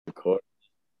Of course.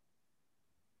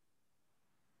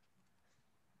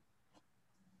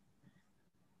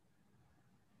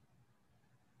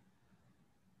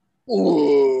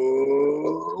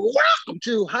 Welcome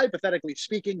to Hypothetically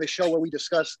Speaking, the show where we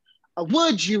discuss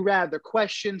would you rather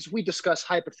questions. We discuss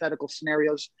hypothetical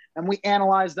scenarios and we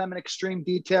analyze them in extreme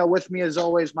detail. With me, as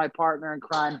always, my partner in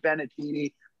crime, Bennett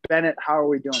Feeney. Bennett, how are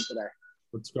we doing today?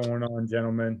 What's going on,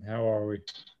 gentlemen? How are we?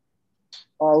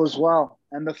 All is well.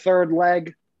 And the third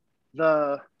leg,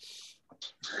 the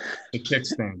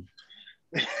kickstand.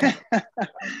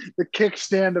 the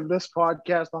kickstand of this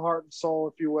podcast, the heart and soul,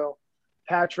 if you will,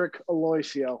 Patrick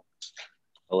Aloisio.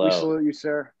 Hello. We salute you,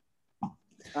 sir.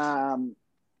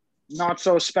 Not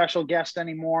so special guest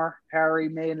anymore. Harry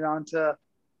made it onto,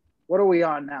 what are we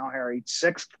on now, Harry?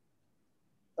 Sixth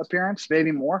appearance?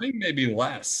 Maybe more? I think maybe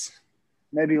less.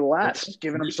 Maybe less.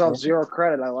 Giving himself zero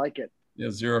credit. I like it.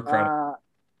 Yeah, zero credit.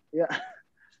 Yeah.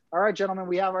 All right, gentlemen,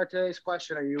 we have our today's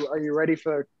question. Are you ready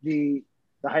for the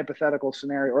hypothetical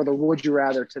scenario or the would you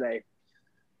rather today?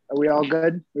 Are we all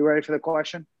good? We ready for the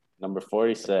question? Number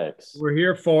 46. We're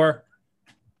here for.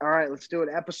 All right, let's do it.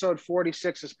 Episode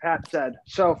 46, as Pat said.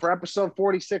 So for episode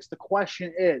 46, the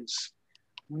question is,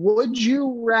 would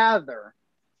you rather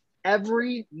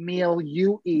every meal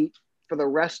you eat for the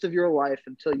rest of your life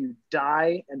until you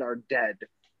die and are dead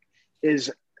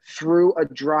is through a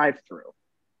drive-thru?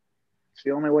 It's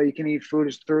the only way you can eat food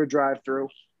is through a drive-thru.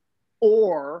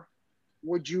 Or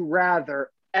would you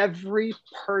rather every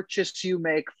purchase you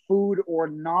make, food or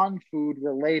non-food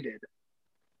related,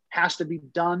 has to be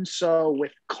done so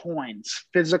with coins,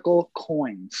 physical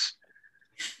coins,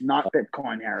 not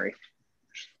Bitcoin, Harry?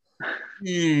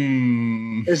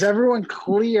 Is everyone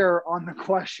clear on the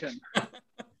question?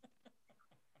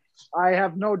 I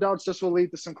have no doubts this will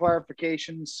lead to some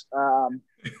clarifications,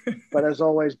 but as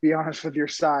always, be honest with your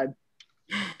side.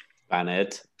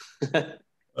 Bennett.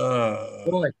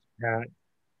 What, Pat?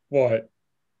 What?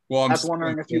 Well, I'm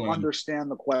wondering if you understand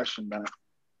the question, Bennett,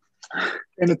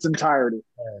 in its entirety.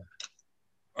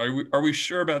 Are we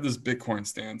sure about this Bitcoin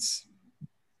stance?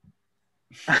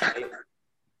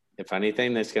 If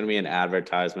anything, there's going to be an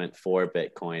advertisement for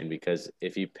Bitcoin, because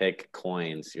if you pick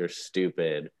coins, you're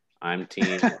stupid. I'm team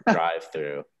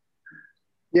DriveThru.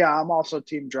 Yeah, I'm also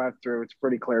team DriveThru. It's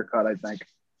pretty clear cut, I think.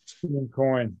 Team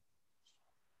coin.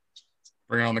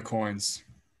 Bring on the coins.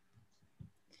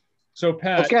 So,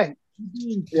 Pat. Okay.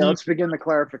 Yeah, let's begin the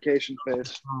clarification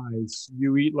phase.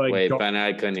 You eat like. Wait, Bennett,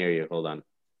 I couldn't hear you. Hold on.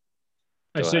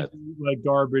 I said you eat like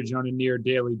garbage on a near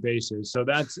daily basis. So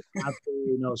that's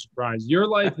absolutely no surprise. Your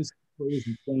life is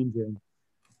completely changing.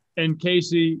 And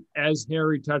Casey, as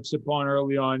Harry touched upon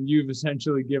early on, you've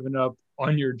essentially given up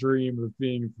on your dream of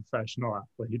being a professional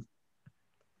athlete.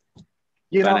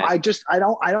 You know, I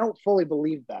don't fully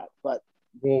believe that, but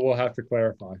we'll have to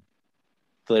clarify.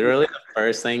 Literally, the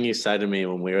first thing you said to me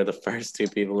when we were the first two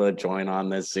people to join on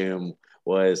this Zoom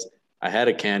was, I had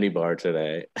a candy bar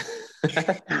today.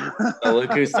 So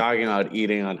look who's talking about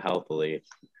eating unhealthily.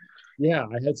 Yeah,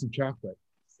 I had some chocolate.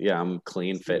 Yeah, I'm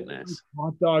clean fitness.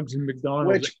 Hot dogs and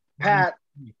McDonald's. Which, Pat,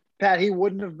 he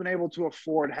wouldn't have been able to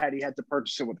afford had he had to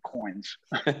purchase it with coins.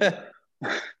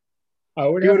 He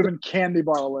would have been candy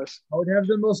barless. I would have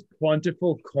the most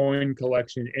plentiful coin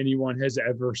collection anyone has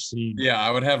ever seen. Yeah, I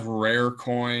would have rare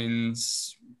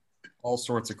coins, all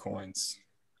sorts of coins.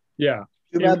 Yeah.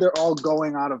 Too bad they're all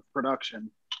going out of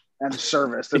production and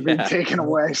service. They're being taken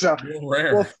away. So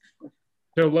rare. Well,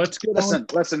 so let's get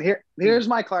Listen, here's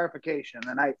my clarification.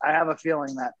 And I have a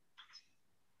feeling that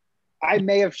I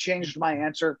may have changed my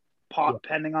answer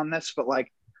pending on this, but like,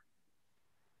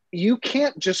 you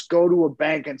can't just go to a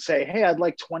bank and say, hey, I'd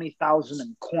like 20,000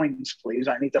 in coins, please.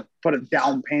 I need to put a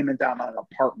down payment down on an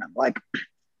apartment. Like,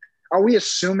 are we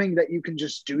assuming that you can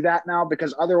just do that now?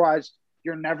 Because otherwise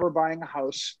you're never buying a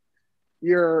house.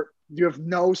 You have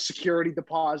no security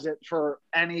deposit for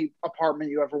any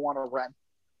apartment you ever want to rent.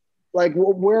 Like,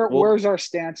 where's our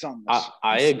stance on this?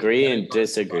 I agree and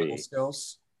disagree. Well,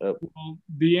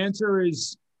 the answer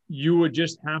is you would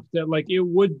just have to, like, it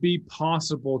would be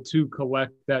possible to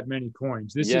collect that many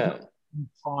coins. This is impossible.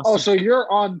 Oh, so you're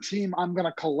on team, I'm going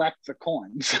to collect the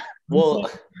coins. Well, you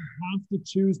have to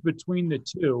choose between the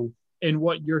two, and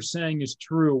what you're saying is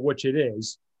true, which it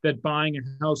is, that buying a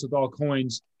house with all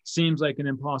coins seems like an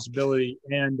impossibility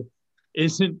and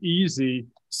isn't easy.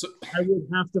 So I would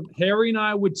have to, Harry and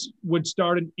I would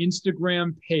start an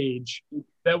Instagram page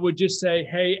that would just say,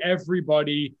 hey,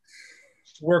 everybody,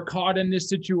 we're caught in this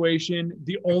situation.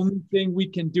 The only thing we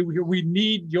can do here, we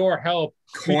need your help.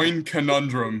 Coin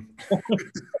conundrum. It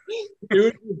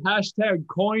would be hashtag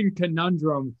coin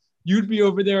conundrum. you'd be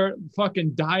over there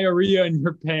fucking diarrhea in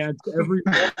your pants every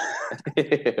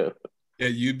Ew. Yeah,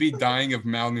 you'd be dying of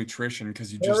malnutrition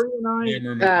because you just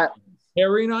hammer Pat,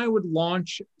 Harry and I would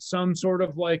launch some sort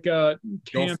of like a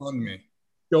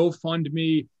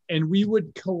GoFundMe, and we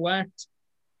would collect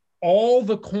all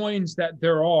the coins that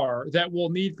there are that we'll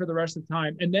need for the rest of the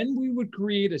time. And then we would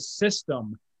create a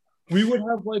system. We would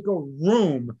have like a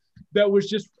room that was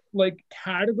just like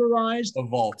categorized. A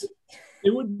vault.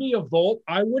 It would be a vault.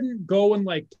 I wouldn't go and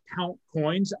like count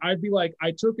coins. I'd be like,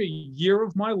 I took a year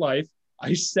of my life.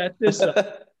 I set this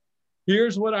up.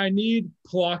 Here's what I need.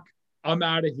 Pluck. I'm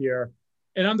out of here.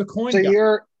 And I'm the coin so guy.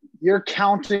 you're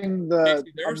counting the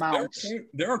amounts.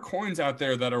 There are coins out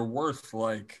there that are worth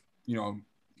like, a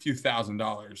few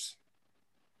 $1,000s.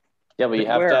 Yeah, but you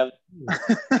have to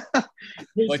have.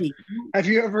 Casey, Have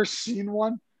you ever seen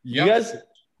one? Yep. You guys. of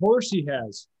course he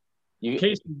has. You,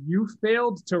 Casey, you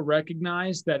failed to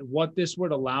recognize that what this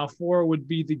would allow for would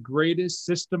be the greatest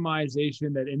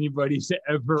systemization that anybody's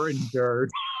ever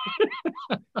endured.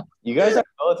 you guys are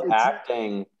both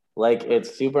acting like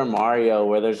it's Super Mario,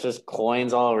 where there's just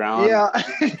coins all around. Yeah.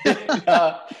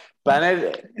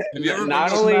 Bennett Have you ever not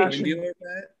been only to India like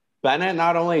that? Bennett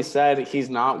not only said he's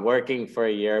not working for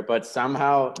a year, but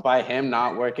somehow by him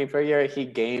not working for a year, he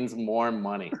gains more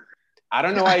money. I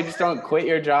don't know why you just don't quit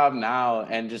your job now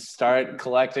and just start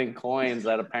collecting coins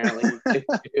that apparently you can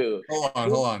do. Hold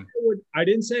on. I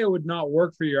didn't say I would not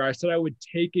work for a year. I said I would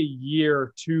take a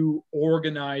year to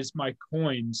organize my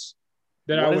coins.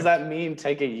 What does that mean?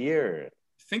 Take a year.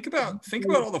 Think about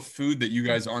all the food that you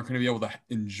guys aren't going to be able to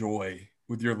enjoy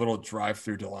with your little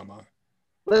drive-through dilemma.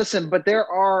 Listen, but there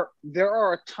are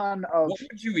a ton of What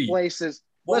would you eat? places.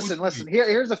 Listen.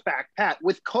 Here's a fact, Pat.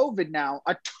 With COVID now,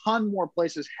 a ton more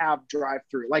places have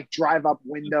drive-through, like drive-up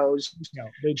windows. No,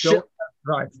 they don't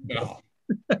drive.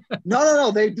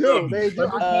 No, they do. They do.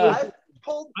 I've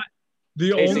pulled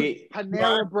The only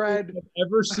Panera Bread I've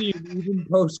ever seen, even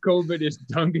post-COVID, is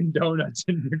Dunkin' Donuts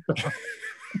in your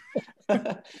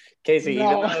car. Casey,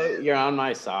 No. even though you're on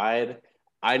my side,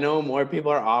 I know more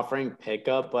people are offering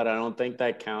pickup, but I don't think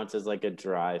that counts as like a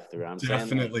drive-through. I'm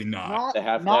Definitely saying not. they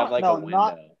have to have like a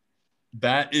window.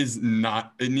 That is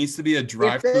not. It needs to be a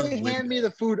drive-through. If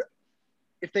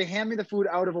they hand me the food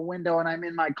out of a window and I'm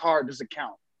in my car, does it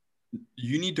count?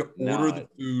 You need to order the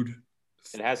food.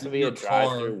 It has to be a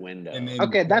drive-through window.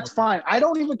 Okay, that's fine. I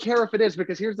don't even care if it is,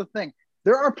 because here's the thing.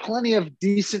 There are plenty of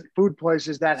decent food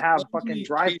places that have fucking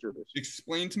drive-throughs.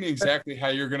 Explain to me exactly how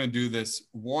you're going to do this.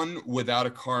 One, without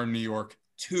a car in New York.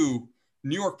 Two,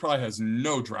 New York probably has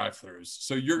no drive-throughs,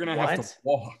 so you're going to have to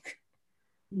walk.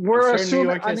 We're assuming.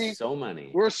 New York has so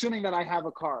many. We're assuming that I have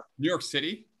a car. New York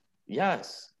City?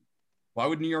 Yes. Why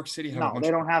would New York City have? No, they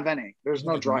don't have any. There's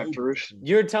no drive-throughs.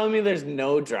 You're telling me there's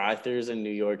no drive-throughs in New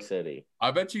York City?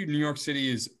 I bet you New York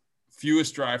City is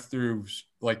fewest drive-throughs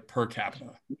like per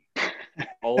capita.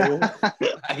 Oh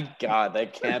my God,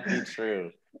 that can't be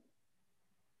true.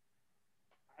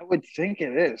 I would think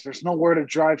it is. There's nowhere to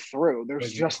drive through.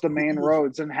 There's just the main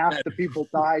roads, and half the people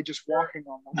die just walking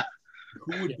on them.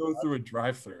 Who would go through a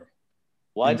drive-through?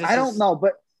 Well, I don't know,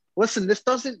 but listen, this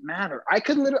doesn't matter.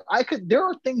 There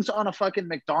are things on a fucking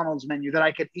McDonald's menu that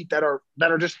I could eat that are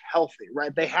just healthy,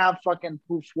 right? They have fucking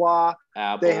poufroid.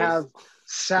 Apples. They have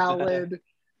salad.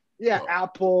 Yeah,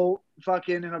 apple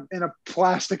fucking in a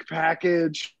plastic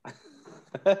package.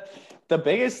 The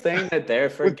biggest thing that they're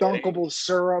forgetting with dunkable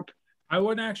syrup. I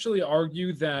would actually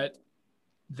argue that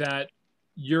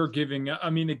you're giving up. I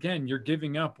mean, again, you're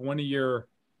giving up one of your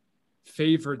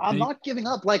favorite things. I'm not giving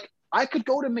up. Like, I could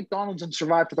go to McDonald's and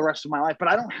survive for the rest of my life, but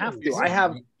I don't have to. I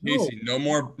have Casey, no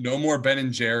more Ben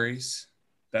and Jerry's.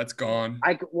 That's gone.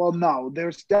 No,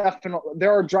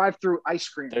 there are drive-through ice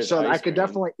cream. I could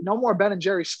definitely no more Ben and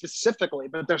Jerry's specifically,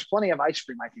 but there's plenty of ice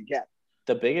cream I can get.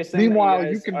 The biggest thing. Meanwhile,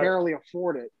 you can barely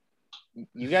afford it.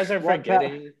 You guys are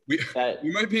forgetting that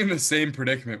we might be in the same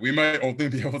predicament. We might only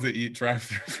be able to eat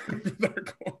drive-through with our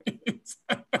coins.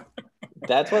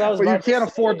 That's what I was. But you can't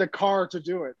afford the car to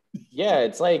do it. Yeah,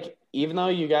 it's like, even though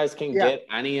you guys can get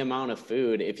any amount of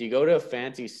food, if you go to a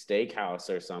fancy steakhouse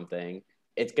or something,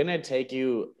 it's going to take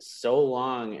you so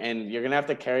long, and you're going to have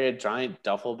to carry a giant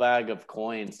duffel bag of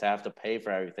coins to have to pay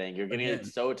for everything. You're going to get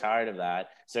so tired of that.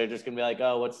 So you're just going to be like,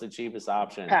 oh, what's the cheapest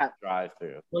option? Pat, drive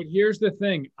through. But here's the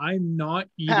thing. I'm not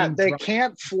eating. Pat, they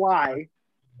can't fly.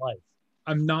 Life.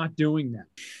 I'm not doing that.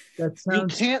 That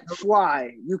sounds. You can't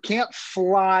fly. You can't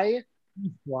fly.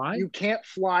 Why? You can't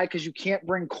fly because you can't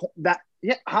bring that.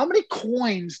 Yeah, how many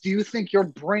coins do you think you're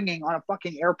bringing on a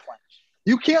fucking airplane?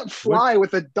 You can't fly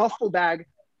with a duffel bag.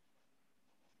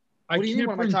 What do you mean?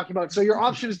 What am I talking about? So your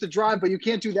option is to drive, but you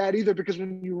can't do that either because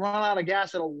when you run out of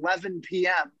gas at 11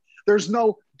 p.m., there's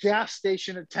no gas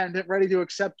station attendant ready to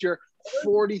accept your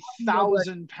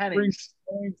 40,000 pennies.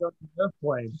 On the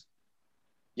airplane.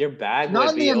 Your bag Not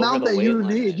would in the be over amount the that weight you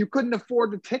limit. need. You couldn't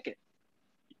afford the ticket.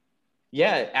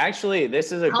 Yeah, actually,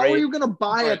 this is a How great. are you going to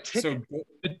buy a ticket? So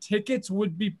The tickets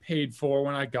would be paid for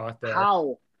when I got there.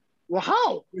 How? Well,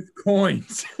 how? With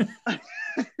coins.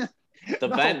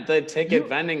 The ticket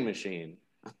vending machine.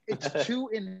 It's too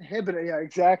inhibiting. Yeah,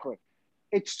 exactly.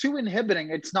 It's too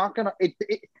inhibiting. It's not gonna.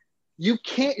 You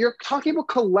can't. You're talking about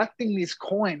collecting these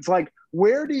coins. Like,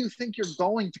 where do you think you're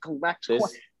going to collect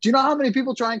coins? Do you know how many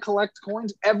people try and collect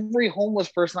coins? Every homeless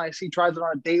person I see tries it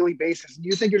on a daily basis. And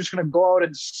you think you're just going to go out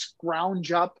and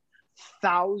scrounge up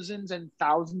thousands and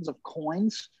thousands of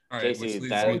coins? All right, Casey,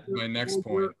 which leads me to my next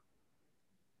point.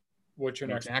 What's your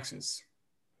next? Taxes.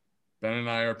 Ben and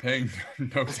I are paying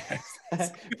no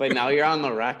taxes. But now you're on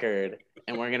the record,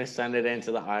 and we're gonna send it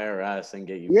into the IRS and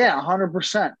get you. Yeah,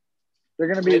 100%.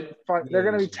 They're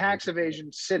gonna be tax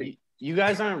evasion city. You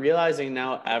guys aren't realizing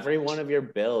now. Every one of your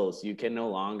bills you can no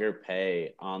longer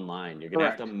pay online. You're gonna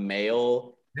have to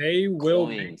mail. They will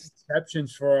coins. make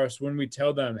exceptions for us when we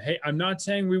tell them. Hey, I'm not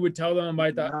saying we would tell them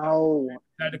by that. No,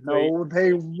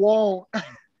 they won't. I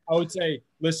would say,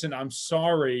 listen, I'm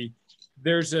sorry.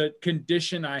 There's a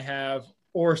condition I have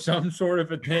or some sort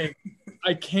of a thing.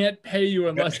 I can't pay you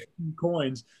unless in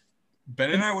coins.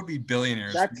 Ben and I would be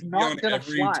billionaires. That's not going to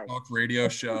fly. Every talk radio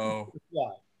show.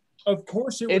 Of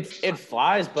course it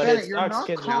flies, but Bennett, it sucks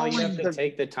because now you have to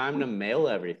take the time to mail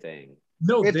everything.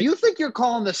 No, if you think you're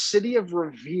calling the city of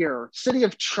Revere, city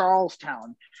of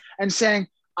Charlestown, and saying,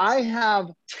 I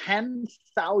have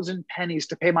 10,000 pennies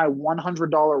to pay my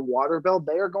 $100 water bill,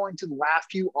 they are going to laugh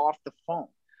you off the phone.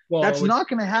 Well, that's not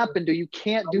going to happen, dude. You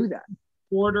can't do that.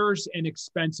 Quarters and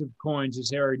expensive coins, as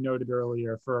Harry noted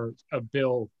earlier, for a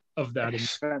bill of that.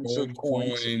 Expensive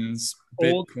coins,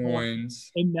 Bitcoins.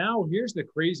 And now here's the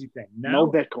crazy thing. Now no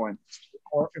Bitcoin.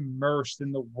 Are immersed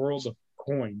in the world of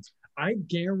coins. I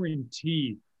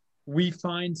guarantee we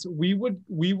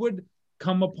would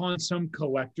come upon some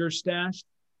collector stash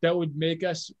that would make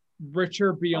us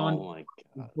richer beyond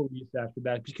belief after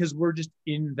that, because we're just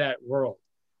in that world.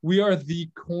 We are the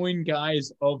coin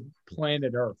guys of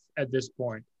planet Earth at this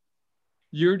point.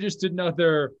 You're just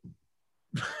another.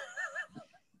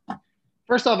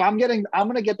 First off, I'm going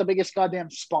to get the biggest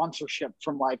goddamn sponsorship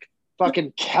from like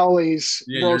fucking Kelly's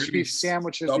roast beef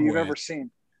sandwiches that you've ever seen.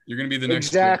 You're going to be the next.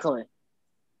 Exactly.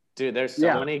 Dude, there's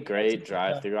so many great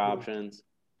drive-thru options.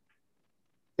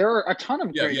 There are a ton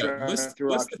of great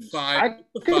drive-thru options. The five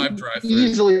drive-thrus.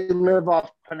 Easily live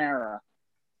off Panera.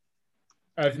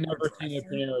 I've never seen a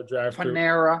Panera drive-thru.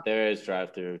 Panera. There is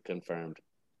drive-thru confirmed.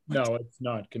 No, it's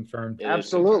not confirmed.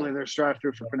 Absolutely, there's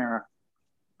drive-thru for Panera.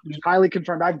 It's highly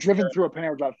confirmed. I've driven through a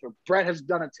Panera drive-thru. Brett has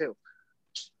done it too.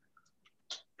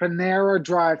 Panera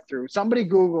drive-thru. Somebody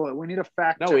Google it. We need a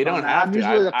fact check. No, we don't have I'm to.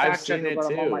 usually the I've fact seen checker, it but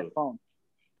I'm too. on my phone.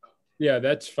 Yeah,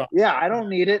 that's fine. Yeah, I don't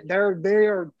need it. They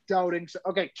are doubting.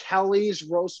 Okay, Kelly's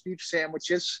roast beef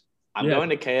sandwiches. I'm going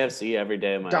to KFC every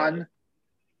day of my life.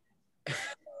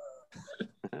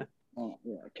 Oh,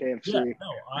 yeah, KFC.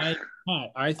 Yeah, no,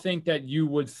 I think that you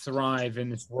would thrive in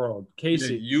this world.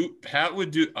 Casey. Pat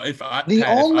would do if I the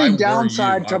Pat, only if I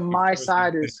downside you, to my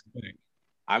side is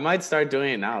I might start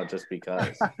doing it now just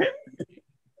because.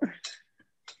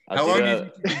 How long do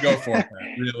you think you go for, Pat,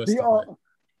 realistically?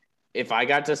 If I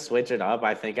got to switch it up,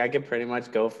 I think I could pretty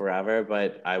much go forever,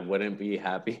 but I wouldn't be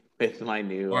happy with my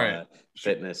new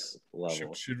fitness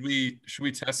level. Should we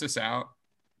test this out?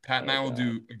 Pat and I will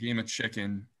do a game of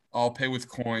chicken. I'll pay with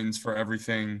coins for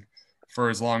everything for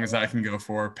as long as I can go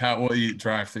for. Pat will eat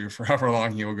drive-thru for however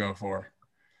long he will go for.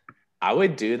 I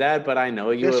would do that, but I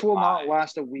know you. This will not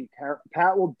last a week.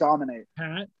 Pat will dominate.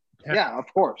 Pat, yeah, of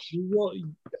course. You will,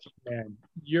 man.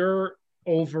 Your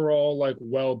overall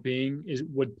well-being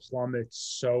would plummet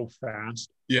so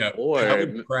fast. Yeah, or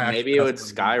maybe it would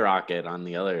skyrocket on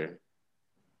the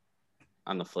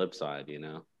flip side.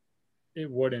 It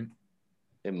wouldn't.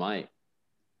 It might.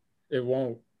 It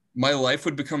won't. My life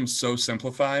would become so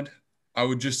simplified.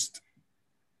 It's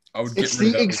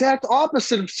the exact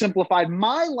opposite of simplified.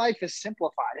 My life is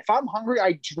simplified. If I'm hungry,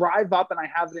 I drive up and I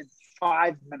have it in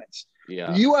 5 minutes.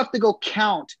 Yeah. You have to go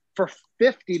count for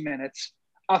 50 minutes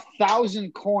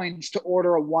 1,000 coins to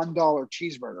order a $1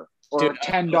 cheeseburger or a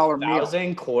 $10 meal.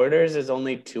 1,000 quarters is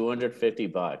only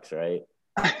 $250, right?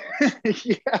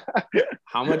 Yeah.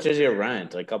 How much is your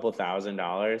rent? A couple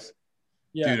 $1,000?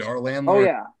 Yeah. Dude, our Oh landlord.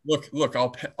 yeah. Look,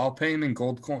 I'll pay him in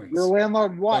gold coins. Your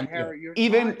landlord what, Done deal. Harry? You're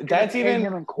Even not gonna that's pay him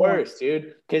even in coins. worse,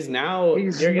 dude. Because now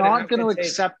He's you're gonna not have going to take,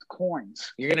 accept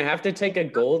coins. You're gonna have to take a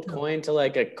gold coin to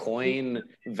like a coin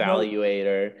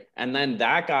valuator, and then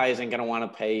that guy isn't gonna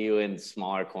want to pay you in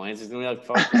smaller coins. He's gonna be like,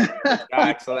 "Fuck the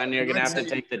check." So then you're gonna have to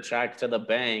take the check to the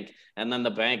bank, and then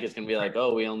the bank is gonna be like,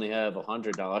 "Oh, we only have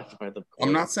 $100 worth of coins."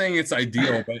 I'm not saying it's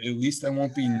ideal, but at least I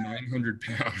won't be 900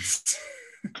 pounds.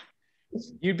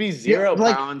 You'd be 0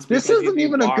 like, pounds. this because isn't you'd be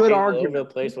even a good walking all argument. over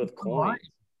the place with coins.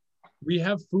 We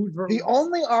have food for The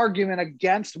only argument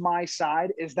against my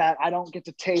side is that I don't get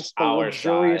to taste the Our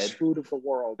luxurious side. food of the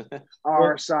world.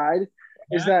 Our side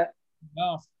is that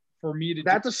enough for me to.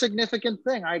 that's a significant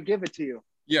thing. I give it to you.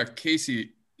 Yeah,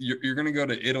 Casey, you're going to go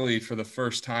to Italy for the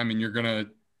first time and you're going to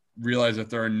realize that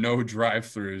there are no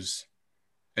drive-thrus.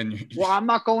 And Well, I'm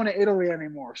not going to Italy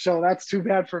anymore, so that's too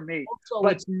bad for me.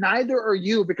 But neither are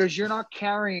you, because you're not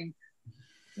carrying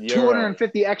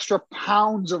 250 extra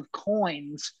pounds of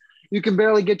coins. You can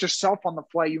barely get yourself on the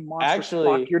flight, you monster.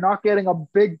 Actually, fuck. You're not getting a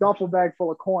big duffel bag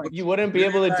full of coins. You wouldn't be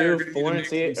able to do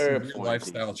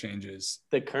lifestyle changes.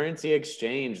 The currency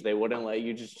exchange, they wouldn't let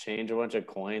you just change a bunch of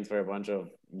coins for a bunch of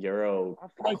euro.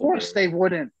 Of course they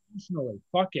wouldn't.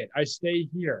 Fuck it. I stay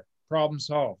here. Problem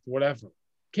solved. Whatever.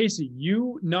 Casey,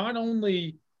 you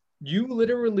literally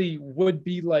would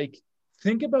be like,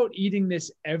 think about eating this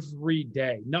every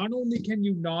day. Not only can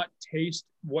you not taste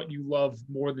what you love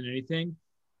more than anything,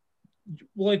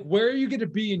 like, where are you going to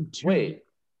be in 2 Wait,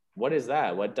 what is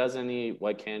that? What can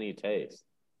he taste?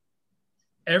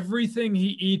 Everything he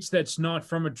eats that's not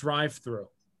from a drive-thru.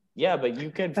 Yeah, but you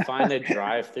could find a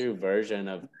drive-through version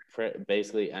of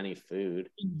basically any food.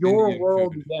 In your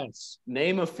world, yes.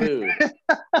 Name a food.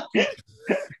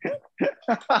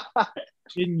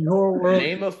 In your world.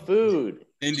 Name a food.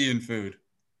 Indian food.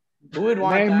 Who would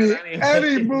want Name that me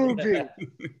any movie.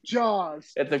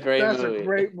 Jaws. It's a great That's movie. a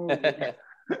great movie.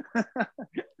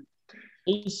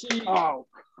 You see,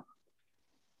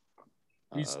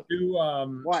 these two,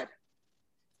 what?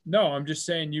 No, I'm just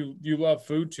saying you love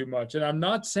food too much. And I'm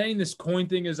not saying this coin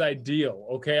thing is ideal,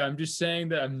 okay? I'm just saying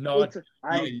that I'm not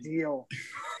ideal.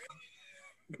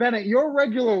 Bennett, your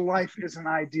regular life isn't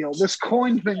ideal. This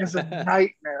coin thing is a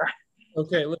nightmare.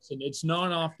 Okay, listen, it's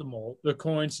non-optimal, the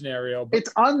coin scenario. But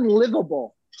it's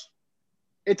unlivable.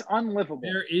 It's unlivable.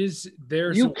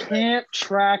 You can't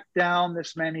track down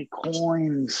this many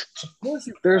coins.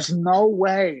 There's no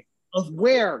way.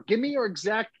 Where? Give me your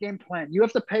exact game plan. You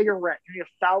have to pay your rent. You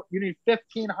need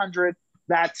 1,500.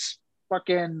 That's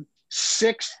fucking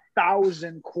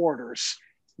 6,000 quarters.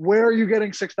 Where are you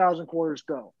getting 6,000 quarters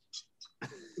go?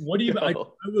 What do you? I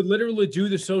would literally do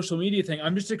the social media thing.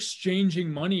 I'm just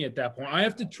exchanging money at that point. I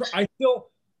have to try.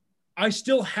 I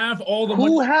still have all the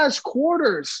money. Who has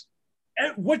quarters?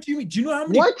 What do you mean? Do you know how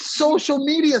many? What social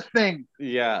media thing?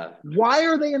 Yeah. Why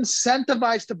are they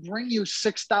incentivized to bring you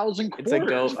 6,000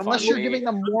 quarters unless you're giving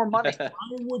them more money? I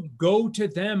would go to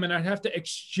them and I'd have to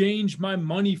exchange my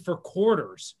money for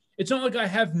quarters. It's not like I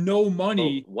have no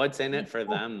money. Well, what's in it for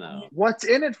them, though? What's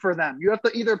in it for them? You have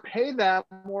to either pay them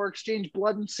or exchange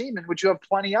blood and semen, which you have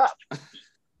plenty of.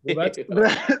 Well, that's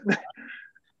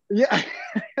yeah.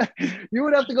 You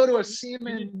would have to go to a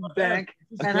semen bank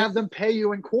and have them pay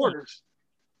you in quarters.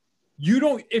 You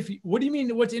don't. What do you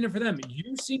mean? What's in it for them?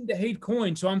 You seem to hate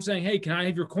coins, so I'm saying, hey, can I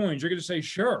have your coins? You're going to say,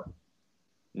 sure.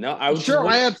 No, I would. Sure,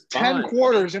 I have 10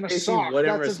 quarters in a Casey sock. That's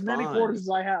respond. as many quarters as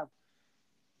I have.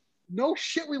 No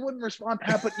shit, we wouldn't respond,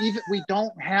 Pat, but even we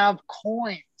don't have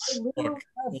coins. Look.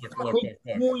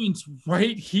 Coins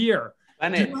right here.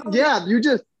 Yeah, you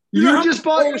just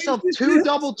bought yourself 2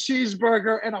 double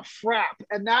cheeseburger and a frap,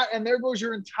 and there goes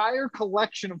your entire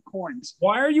collection of coins.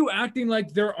 Why are you acting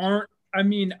like there aren't? I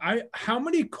mean, how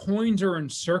many coins are in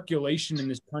circulation in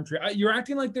this country? You're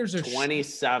acting like there's a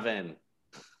 27.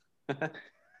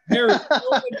 Harry,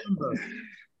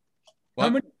 how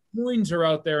many coins are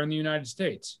out there in the United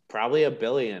States? Probably 1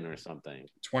 billion or something.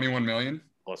 21 million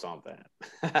or something.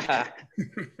 I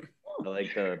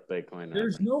like the Bitcoin.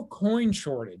 There's no coin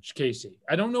shortage, Casey.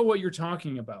 I don't know what you're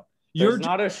talking about. There's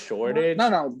not a shortage.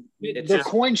 No. The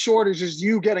coin shortage is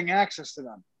you getting access to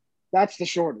them. That's the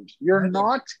shortage. You're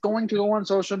not going to go on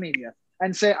social media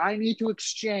and say, I need to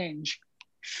exchange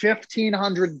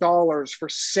 $1,500 for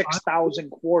 6,000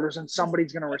 quarters, and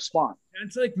somebody's going to respond.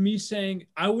 That's like me saying,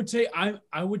 I would say I'm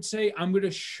going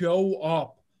to show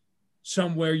up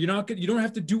somewhere. You don't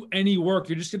have to do any work.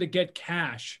 You're just going to get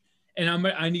cash, and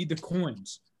I need the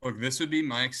coins. Look, this would be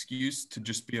my excuse to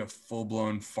just be a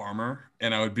full-blown farmer,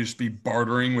 and I would just be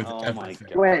bartering with Oh my everything.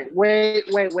 God. Wait.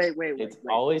 It's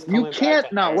always You coming can't. back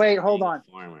to No, Harrison wait. being Hold a on.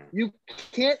 farmer. You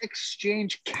can't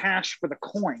exchange cash for the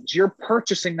coins. You're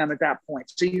purchasing them at that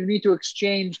point, so you need to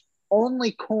exchange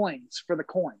only coins for the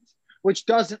coins, which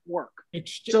doesn't work.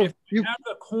 So If you have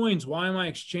the coins, why am I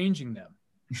exchanging them?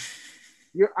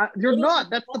 You're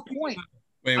not. That's the point.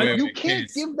 Wait. You can't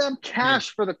give them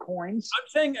cash for the coins. I'm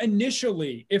saying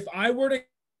initially, if I were to,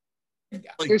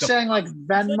 You're saying like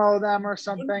Venmo them or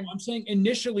something. I'm saying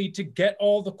initially to get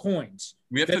all the coins.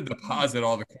 We have to deposit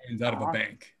all the coins out of a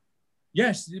bank.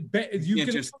 Yes, You you can't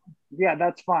can. just Yeah,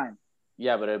 that's fine.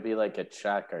 Yeah, but it'd be like a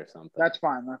check or something. That's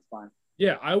fine.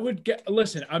 Yeah, I would get.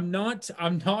 Listen, I'm not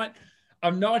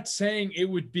saying it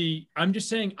would be. I'm just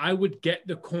saying I would get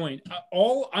the coin.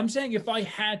 I'm saying if I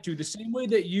had to, the same way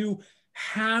that you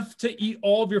have to eat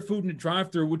all of your food in a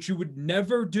drive-thru, which you would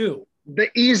never do. The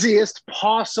easiest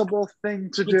possible thing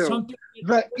to do.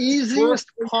 The easiest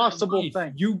possible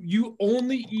thing. You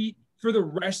only eat for the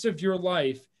rest of your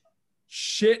life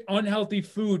shit unhealthy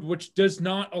food, which does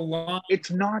not align. It's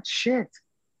not shit.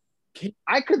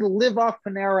 I could live off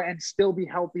Panera and still be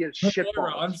healthy as shit.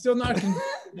 I'm still not.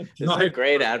 This is a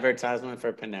great advertisement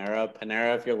for Panera.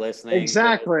 Panera, if you're listening.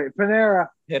 Exactly. Panera.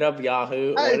 Hit up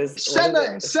Yahoo. Send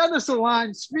us a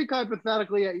line. Speak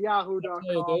hypothetically at yahoo.com.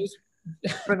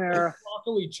 Panera.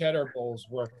 Broccoli cheddar bowls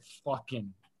were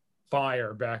fucking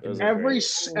fire back in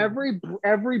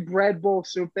every bread bowl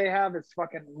soup they have is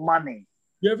fucking money.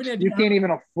 You can't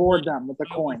even afford them with the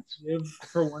coins. Live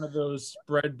for one of those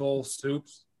bread bowl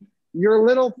soups. Your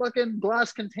little fucking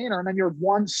glass container, and then you're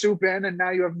one soup in, and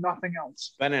now you have nothing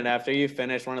else. Bennett, after you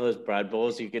finish one of those bread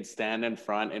bowls, you could stand in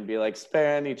front and be like,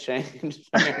 spare any change.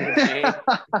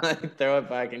 Like, throw it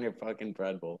back in your fucking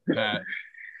bread bowl.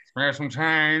 Spare some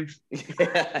change.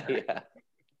 Yeah.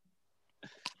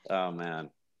 Oh, man.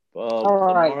 Well, all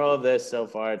the right. moral of this so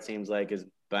far, it seems like, is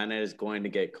Bennett is going to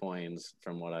get coins,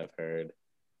 from what I've heard.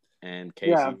 And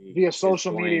Casey via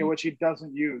social media, which he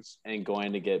doesn't use. And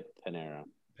going to get Panera.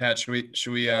 Pat,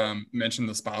 should we mention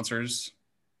the sponsors?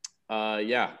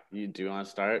 Yeah. You do want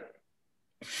to start?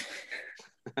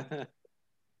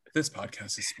 This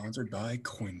podcast is sponsored by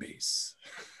Coinbase.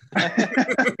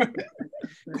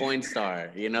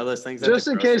 Coinstar. You know those things just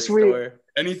at the in case store?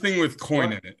 Anything with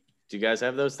coin in it. Do you guys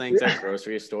have those things at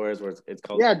grocery stores where it's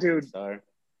called dude. Coinstar?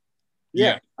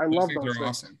 Yeah, I love those things.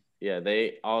 Awesome. Yeah,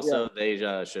 they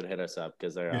should hit us up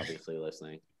because they're obviously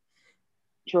listening.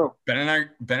 True. Ben and I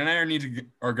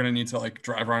are gonna need to like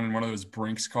drive around in one of those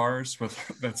Brinks cars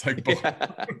that's like.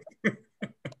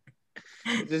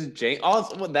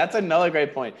 Also, that's another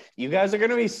great point. You guys are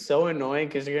gonna be so annoying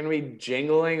because you're gonna be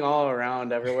jingling all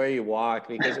around everywhere you walk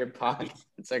because your pockets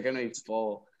are gonna be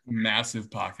full.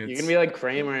 Massive pockets. You're gonna be like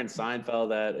Kramer and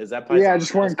Seinfeld. Is that?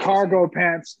 Just wearing cargo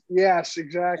pants. Yes,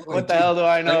 exactly. What the hell do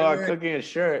I know about cooking a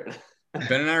shirt?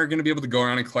 Ben and I are gonna be able to go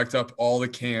around and collect up all the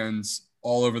cans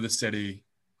all over the city,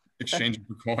 exchanging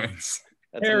for coins.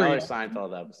 That's another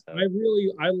Seinfeld episode.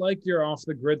 I like your off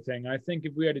the grid thing. I think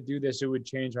if we had to do this, it would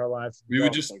change our lives. We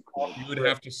would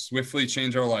have to swiftly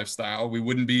change our llifestyle. We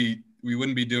wouldn't be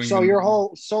doing. So your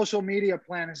whole social media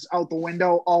plan is out the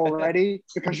window already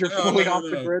because you're fully off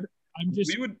the grid. I'm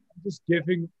just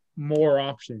giving more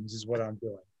options is what I'm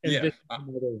doing. And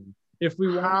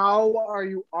how are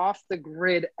you off the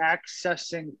grid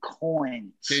accessing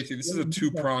coins? Casey, this is a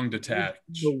two-pronged attack.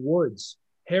 The woods.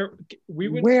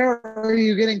 Where are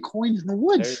you getting coins in the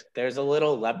woods? There's a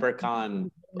little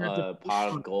leprechaun pot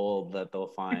of gold that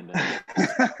they'll find.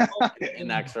 An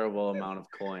inexorable amount of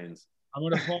coins. I'm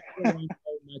going to follow and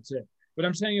that's it. But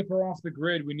I'm saying if we're off the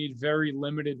grid, we need very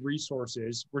limited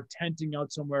resources. We're tenting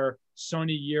out somewhere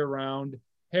sunny year-round.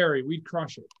 Harry, we'd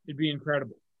crush it. It'd be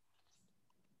incredible.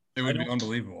 It would be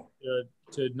unbelievable.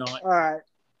 To not, all right.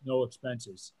 No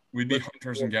expenses. We'd be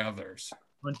hunters and gatherers.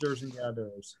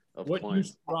 What you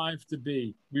strive to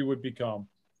be, we would become.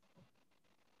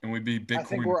 And we'd be Bitcoin. I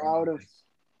think we're out of.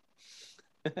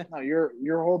 No,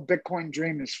 your whole Bitcoin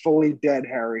dream is fully dead,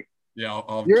 Harry. Yeah,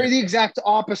 you're the exact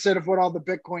opposite of what all the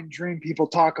Bitcoin dream people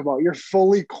talk about. You're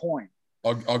fully coin.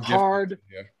 I'll hard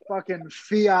fucking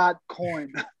fiat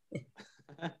coin.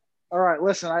 All right,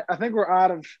 listen. I think we're out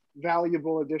of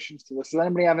valuable additions to this. Does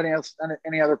anybody have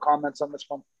any other comments on this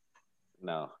one?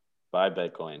 No. Buy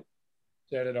Bitcoin.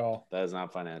 Said it all. That is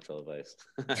not financial advice.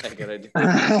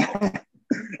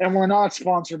 And we're not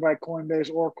sponsored by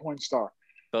Coinbase or Coinstar.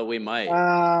 But we might.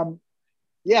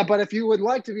 Yeah, but if you would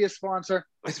like to be a sponsor,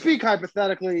 speak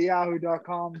hypothetically at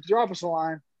yahoo.com. Drop us a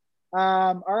line.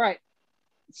 All right.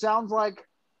 Sounds like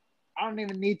I don't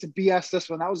even need to BS this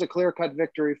one. That was a clear-cut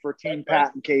victory for Team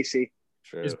Pat and Casey.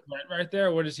 True. Is Brett right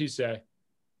there? What does he say?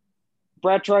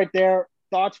 Brett's right there.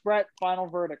 Thoughts, Brett? Final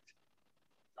verdict.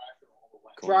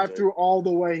 Drive through all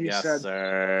the way, he yes, said.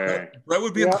 sir. Brett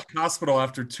would be in the hospital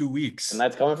after 2 weeks. And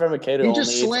that's coming from a kid who He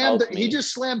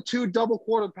just slammed 2 double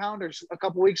quarter pounders a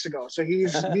couple weeks ago. So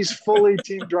he's fully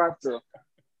team drive through.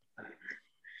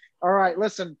 All right,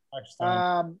 listen.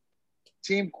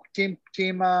 Team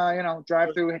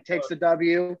drive through takes the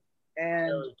W,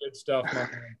 and good stuff, my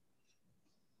man.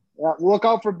 Look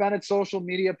out for Bennett's social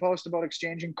media post about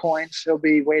exchanging coins. He'll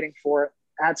be waiting for it.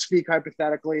 At Speak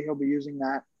Hypothetically, he'll be using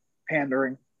that.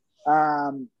 Pandering.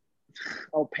 Panhandling.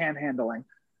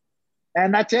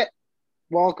 And that's it.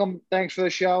 Welcome. Thanks for the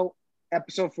show.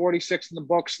 Episode 46 in the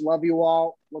books. Love you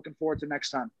all. Looking forward to next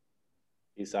time.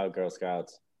 Peace out, Girl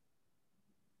Scouts.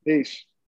 Peace.